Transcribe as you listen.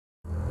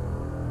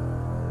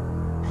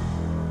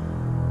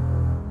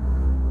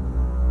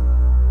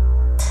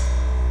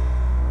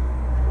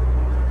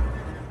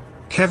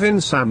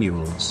Kevin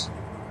Samuels.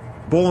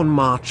 Born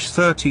March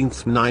 13,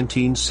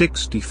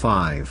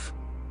 1965.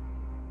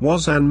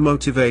 Was an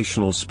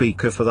motivational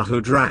speaker for the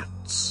Hood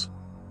Rats.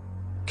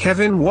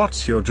 Kevin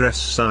What's Your Dress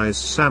Size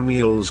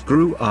Samuels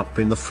grew up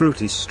in the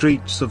fruity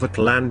streets of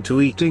Atlanta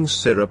eating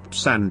syrup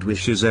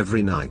sandwiches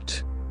every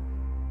night.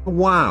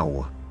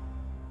 Wow!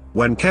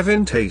 When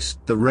Kevin tasted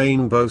the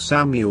rainbow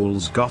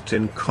Samuels got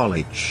in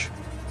college.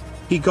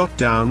 He got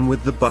down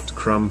with the butt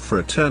crumb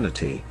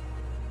fraternity,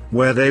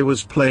 where they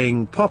was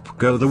playing Pop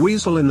Go the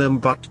Weasel in them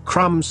butt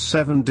crumbs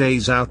 7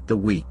 days out the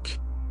week.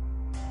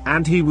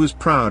 And he was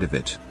proud of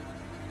it.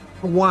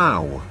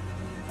 Wow!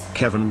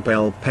 Kevin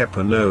Bell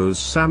Pepper Nose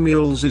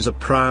Samuels is a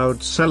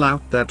proud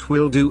sellout that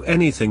will do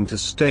anything to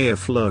stay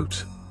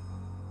afloat.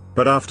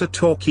 But after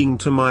talking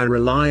to my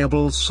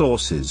reliable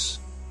sources,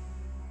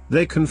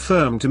 they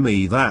confirmed to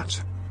me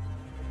that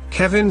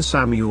Kevin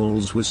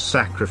Samuels was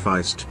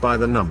sacrificed by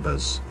the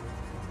numbers.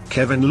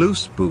 Kevin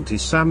Loose Booty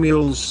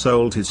Samuels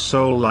sold his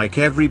soul like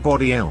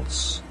everybody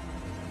else.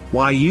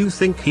 Why you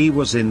think he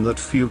was in that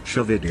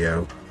Future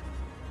video?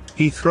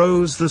 He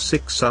throws the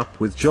 6 up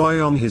with joy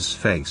on his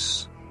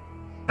face.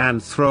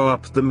 And throw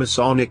up the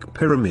Masonic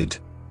pyramid.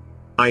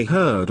 I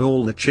heard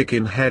all the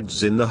chicken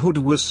heads in the hood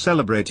was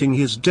celebrating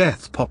his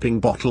death popping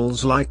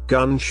bottles like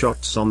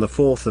gunshots on the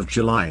 4th of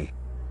July.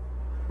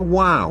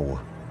 Wow!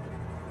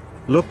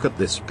 Look at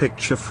this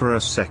picture for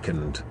a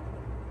second.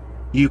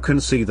 You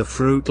can see the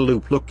Fruit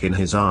Loop look in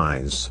his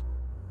eyes.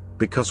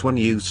 Because when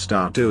you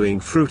start doing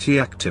fruity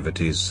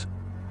activities,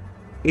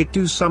 it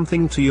do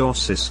something to your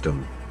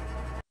system.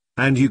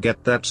 And you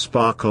get that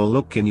sparkle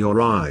look in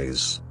your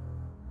eyes.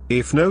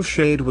 If No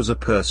Shade was a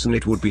person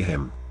it would be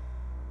him.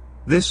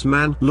 This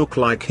man look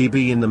like he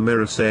be in the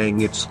mirror saying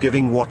it's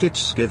giving what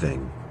it's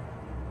giving.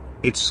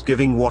 It's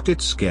giving what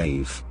it's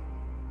gave.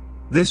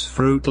 This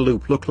Fruit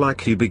Loop look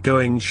like he be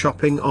going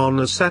shopping on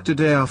a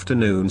Saturday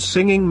afternoon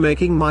singing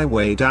Making My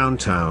Way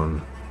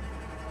Downtown.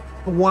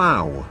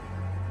 Wow!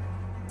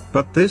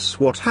 But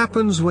this what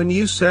happens when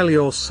you sell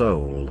your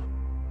soul.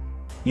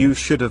 You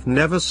should have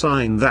never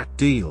signed that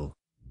deal.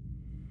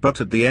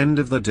 But at the end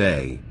of the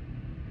day,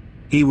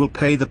 he will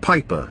pay the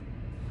piper.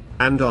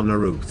 And on a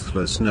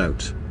ruthless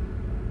note,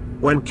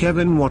 when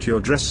Kevin What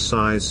Your Dress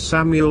Size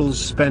Samuels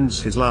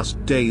spends his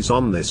last days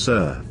on this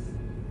earth,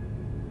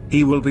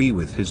 he will be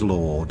with his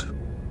Lord.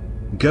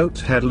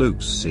 Goathead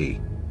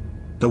Lucy,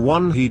 the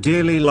one he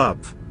dearly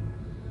loved,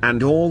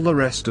 and all the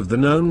rest of the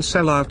known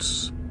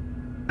sellouts.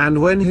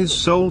 And when his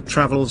soul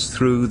travels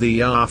through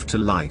the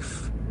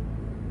afterlife,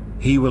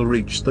 he will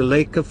reach the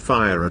lake of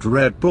fire at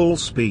Red Bull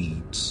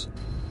speeds.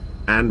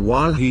 And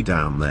while he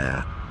down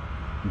there,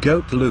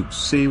 Goat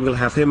Lucy will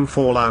have him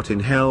fall out in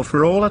hell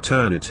for all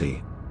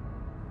eternity.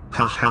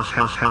 Ha ha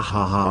ha ha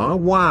ha ha,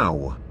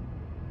 wow!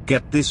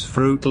 Get this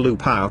Fruit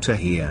Loop outta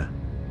here.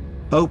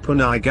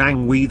 Open eye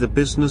gang, we the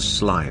business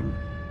slime.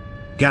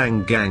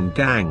 Gang gang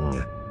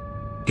gang.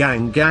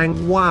 Gang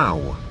gang,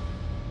 wow.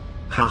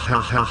 Ha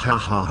ha ha ha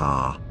ha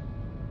ha.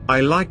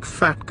 I like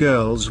fat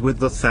girls with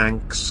the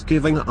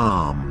Thanksgiving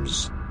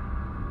arms.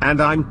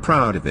 And I'm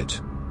proud of it.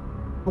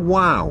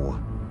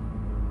 Wow.